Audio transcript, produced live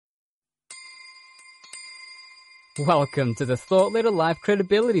Welcome to the Thought Leader Life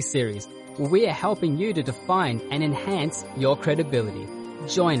Credibility Series, where we are helping you to define and enhance your credibility.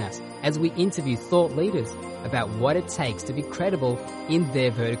 Join us as we interview thought leaders about what it takes to be credible in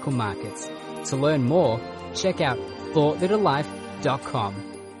their vertical markets. To learn more, check out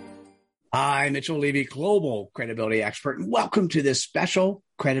thoughtleaderlife.com. I'm Mitchell Levy, global credibility expert, and welcome to this special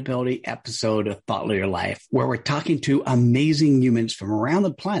credibility episode of Thought Leader Life, where we're talking to amazing humans from around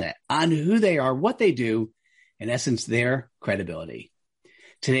the planet on who they are, what they do, in essence, their credibility.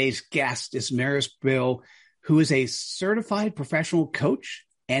 Today's guest is Marius Bill, who is a certified professional coach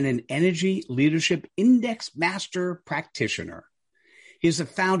and an Energy Leadership Index Master Practitioner. He is the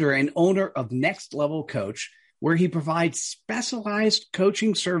founder and owner of Next Level Coach, where he provides specialized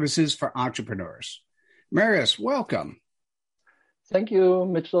coaching services for entrepreneurs. Marius, welcome. Thank you,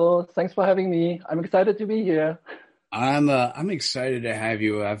 Mitchell. Thanks for having me. I'm excited to be here. I'm excited to have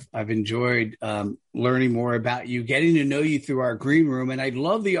you. I've enjoyed learning more about you, getting to know you through our green room, and I'd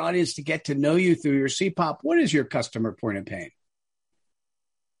love the audience to get to know you through your CPOP. What is your customer point of pain?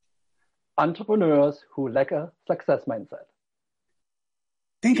 Entrepreneurs who lack a success mindset.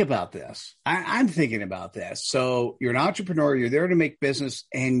 Think about this. I'm thinking about this. So you're an entrepreneur, you're there to make business,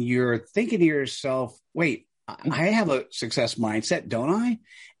 and you're thinking to yourself, wait, I have a success mindset, don't I?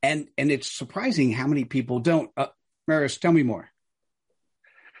 And it's surprising how many people don't. Marius, tell me more.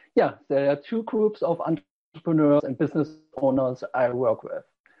 Yeah, there are two groups of entrepreneurs and business owners I work with.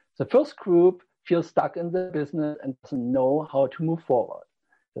 The first group feels stuck in the business and doesn't know how to move forward.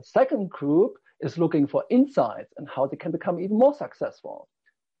 The second group is looking for insights and how they can become even more successful.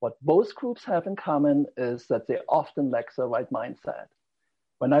 What both groups have in common is that they often lack the right mindset.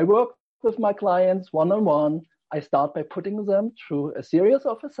 When I work with my clients one-on-one, I start by putting them through a series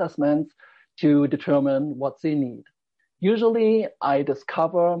of assessments to determine what they need. Usually, we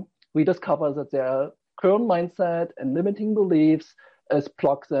discover that their current mindset and limiting beliefs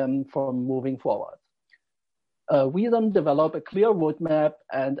block them from moving forward. We then develop a clear roadmap,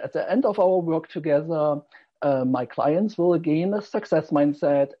 and at the end of our work together, my clients will gain a success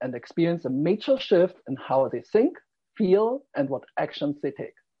mindset and experience a major shift in how they think, feel, and what actions they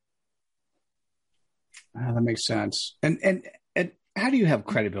take. That makes sense. And how do you have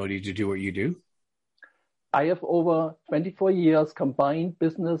credibility to do what you do? I have over 24 years combined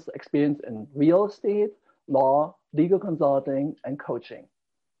business experience in real estate, law, legal consulting, and coaching.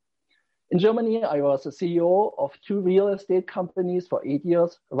 In Germany, I was the CEO of 2 real estate companies for 8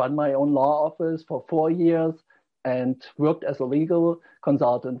 years, ran my own law office for 4 years, and worked as a legal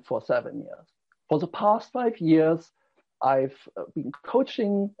consultant for 7 years. For the past 5 years, I've been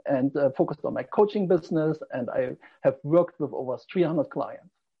coaching and focused on my coaching business, and I have worked with over 300 clients.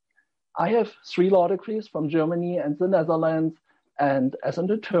 I have 3 law degrees from Germany and the Netherlands, and as an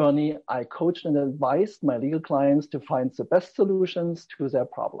attorney, I coached and advised my legal clients to find the best solutions to their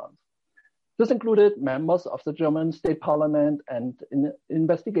problems. This included members of the German state parliament and an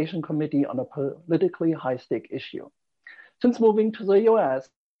investigation committee on a politically high-stake issue. Since moving to the US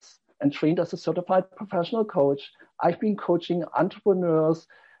and trained as a certified professional coach, I've been coaching entrepreneurs,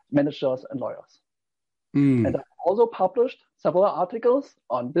 managers, and lawyers. And I've also published several articles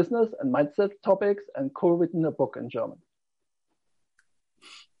on business and mindset topics and co-written a book in German.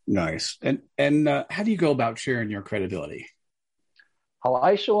 Nice. And how do you go about sharing your credibility? How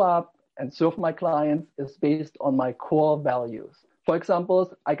I show up and serve my clients is based on my core values. For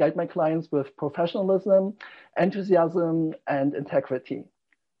example, I guide my clients with professionalism, enthusiasm, and integrity.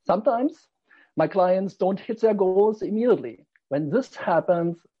 Sometimes my clients don't hit their goals immediately. When this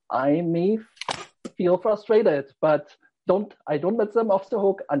happens, I may feel frustrated, but I don't let them off the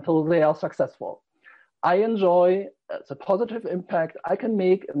hook until they are successful. I enjoy the positive impact I can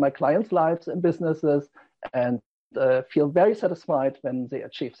make in my clients' lives and businesses, and feel very satisfied when they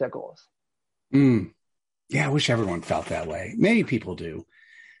achieve their goals. Yeah, I wish everyone felt that way. Many people do.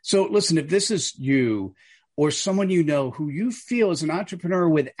 So listen, if this is you or someone you know who you feel is an entrepreneur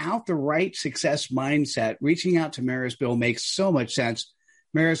without the right success mindset, reaching out to Marius Bill makes so much sense.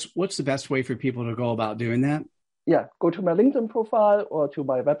 Marius, what's the best way for people to go about doing that? Yeah, go to my LinkedIn profile or to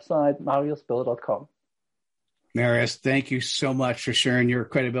my website, mariusbill.com. Marius, thank you so much for sharing your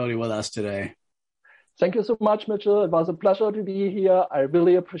credibility with us today. Thank you so much, Mitchell. It was a pleasure to be here. I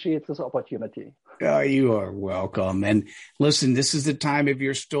really appreciate this opportunity. Oh, you are welcome. And listen, this is the time, if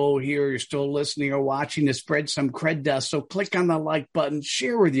you're still here, you're still listening or watching, to spread some cred dust. So click on the like button,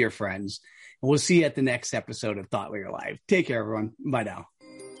 share with your friends, and we'll see you at the next episode of Thought Leader Live. Take care, everyone. Bye now.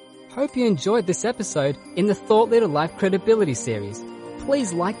 Hope you enjoyed this episode in the Thought Leader Life Credibility Series.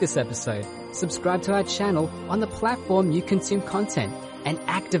 Please like this episode, subscribe to our channel on the platform you consume content, and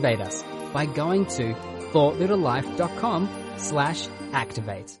activate us by going to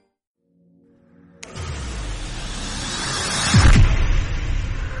thoughtleaderlife.com/activate.